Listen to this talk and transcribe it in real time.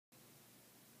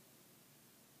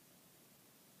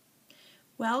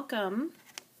Welcome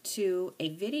to a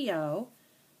video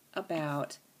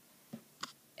about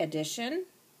addition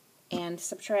and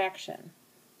subtraction.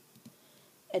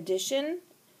 Addition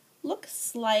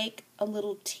looks like a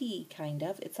little T, kind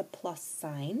of. It's a plus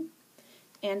sign.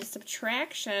 And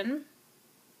subtraction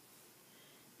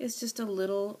is just a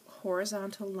little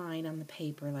horizontal line on the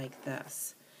paper like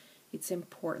this. It's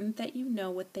important that you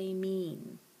know what they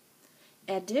mean.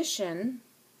 Addition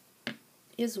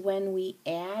is when we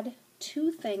add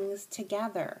two things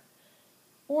together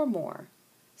or more.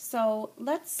 So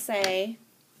let's say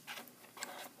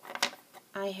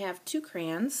I have two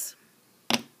crayons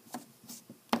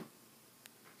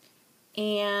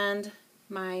and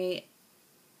my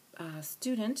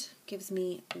student gives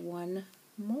me one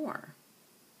more.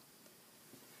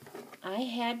 I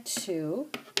had two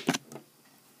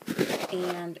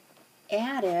and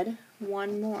added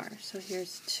one more. So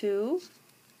here's two,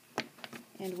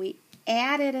 and we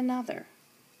added another.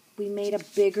 We made a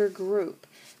bigger group.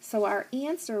 So our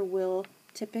answer will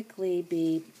typically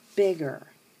be bigger.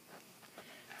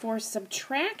 For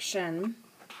subtraction,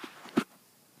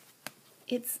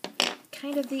 it's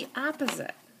kind of the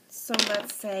opposite. So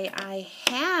let's say I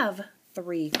have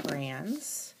 3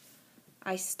 crayons.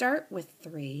 I start with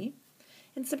 3.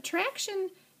 In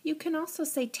subtraction, you can also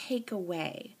say take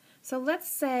away. So let's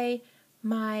say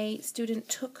my student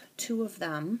took 2 of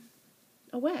them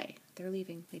away. They're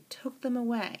leaving. They took them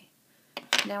away.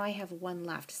 Now I have 1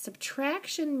 left.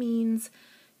 Subtraction means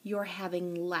you're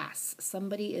having less.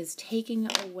 Somebody is taking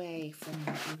away from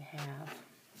what you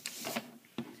have.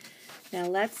 Now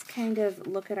let's kind of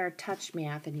look at our touch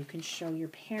math, and you can show your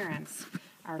parents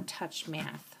our touch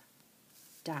math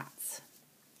dots.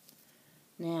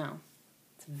 Now,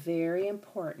 it's very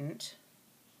important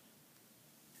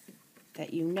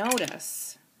that you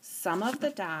notice some of the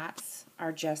dots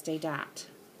are just a dot,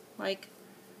 like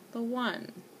the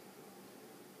 1.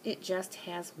 It just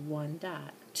has 1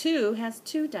 dot. 2 has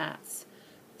 2 dots.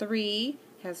 3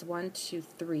 has 1, 2,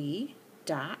 3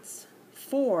 dots.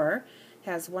 4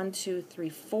 has 1, 2, 3,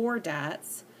 4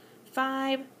 dots.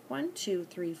 5, 1, 2,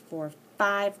 3, 4,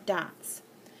 5 dots.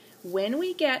 When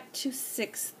we get to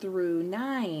 6 through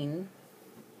 9,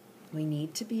 we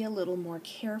need to be a little more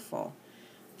careful.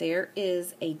 There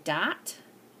is a dot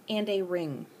and a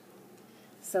ring.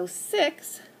 So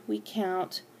 6, we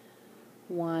count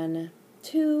 1,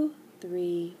 2,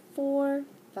 3, 4,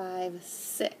 5,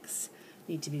 6.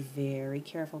 Need to be very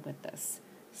careful with this.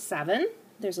 7,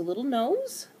 there's a little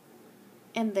nose,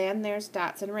 and then there's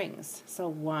dots and rings. So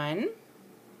 1,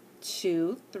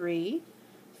 2, 3,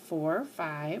 4,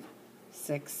 5,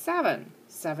 6, 7.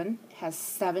 7 has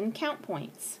 7 count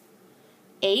points.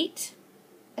 8,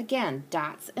 again,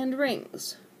 dots and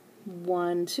rings.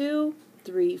 1, 2,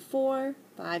 3, 4,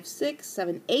 5, 6,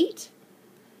 7, 8.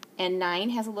 And 9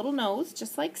 has a little nose,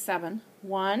 just like 7.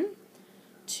 1,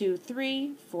 2,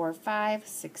 3, 4, 5,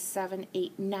 6, 7,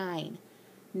 8, 9.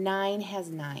 9 has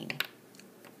 9.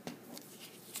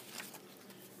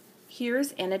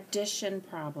 Here's an addition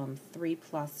problem, 3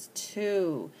 plus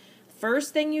 2.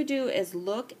 First thing you do is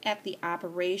look at the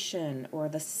operation or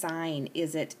the sign.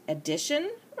 Is it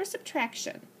addition or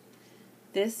subtraction?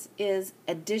 This is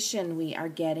addition. We are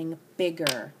getting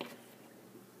bigger.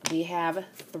 We have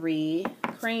 3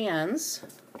 crayons.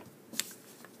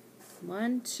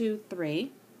 1, 2,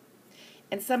 3.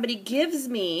 And somebody gives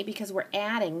me, because we're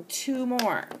adding, 2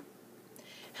 more.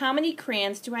 How many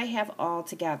crayons do I have all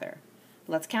together?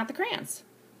 Let's count the crayons.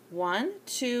 1,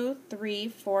 2, 3,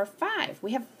 4, 5.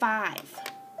 We have 5.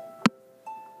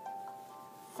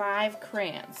 5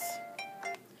 crayons.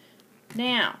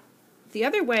 Now, the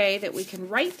other way that we can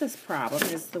write this problem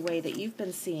is the way that you've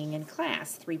been seeing in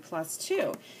class, 3 plus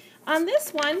 2. On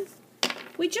this one,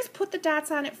 we just put the dots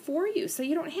on it for you, so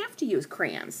you don't have to use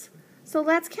crayons. So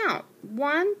let's count.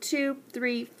 1, 2,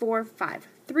 3, 4, 5.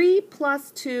 3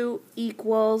 plus 2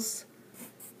 equals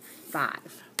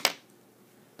 5.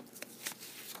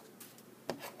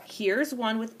 Here's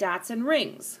one with dots and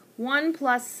rings. 1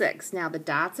 plus 6. Now the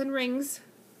dots and rings,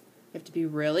 you have to be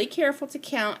really careful to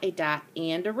count a dot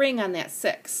and a ring on that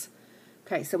 6.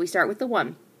 Okay, so we start with the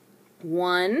 1.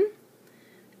 1,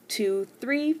 2,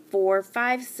 3, 4,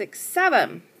 5, 6,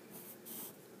 7.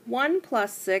 1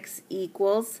 plus 6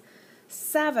 equals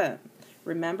 7.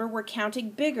 Remember, we're counting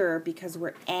bigger because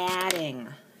we're adding.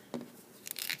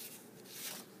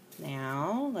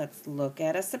 Now, let's look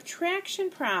at a subtraction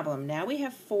problem. Now we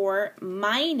have 4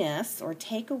 minus, or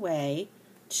take away,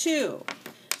 2.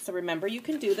 So remember, you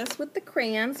can do this with the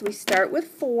crayons. We start with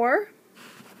 4.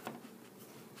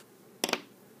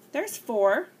 There's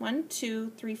 4. 1,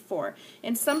 2, 3, 4.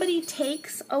 And somebody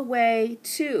takes away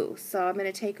 2. So I'm going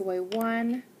to take away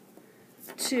 1,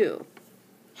 2.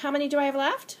 How many do I have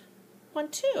left? 1,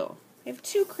 2. I have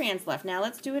 2 crayons left. Now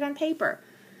let's do it on paper.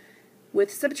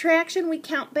 With subtraction, we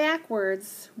count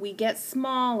backwards. We get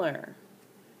smaller.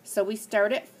 So we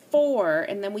start at 4,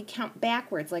 and then we count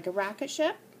backwards like a rocket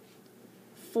ship.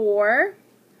 4,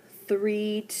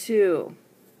 3, 2.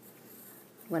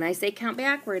 When I say count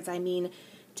backwards, I mean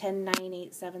 10, 9,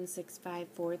 8, 7, 6, 5,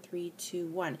 4, 3, 2,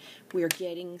 1. We're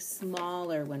getting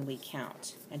smaller when we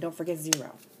count. And don't forget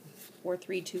 0. 4,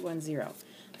 3, 2, 1, 0.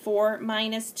 4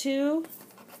 minus 2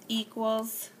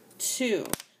 equals 2.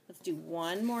 Let's do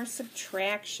one more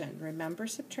subtraction. Remember,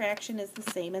 subtraction is the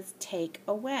same as take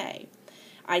away.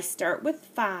 I start with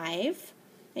 5,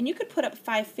 and you could put up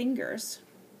 5 fingers.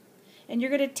 And you're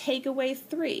going to take away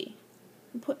 3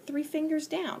 and put 3 fingers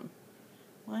down.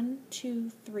 1, 2,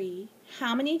 3.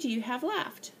 How many do you have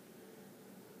left?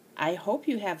 I hope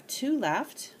you have 2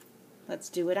 left. Let's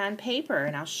do it on paper,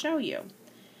 and I'll show you.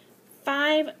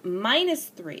 5 minus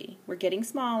 3. We're getting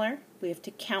smaller. We have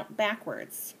to count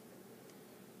backwards.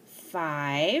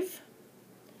 5,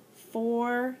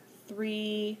 4,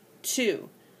 3, 2.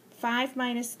 5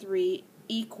 minus 3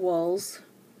 equals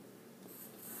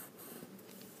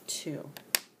 2.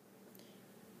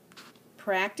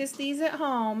 Practice these at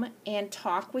home and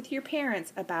talk with your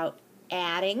parents about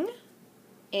adding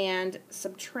and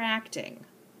subtracting.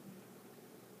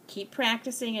 Keep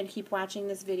practicing and keep watching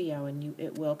this video, and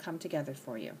it will come together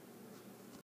for you.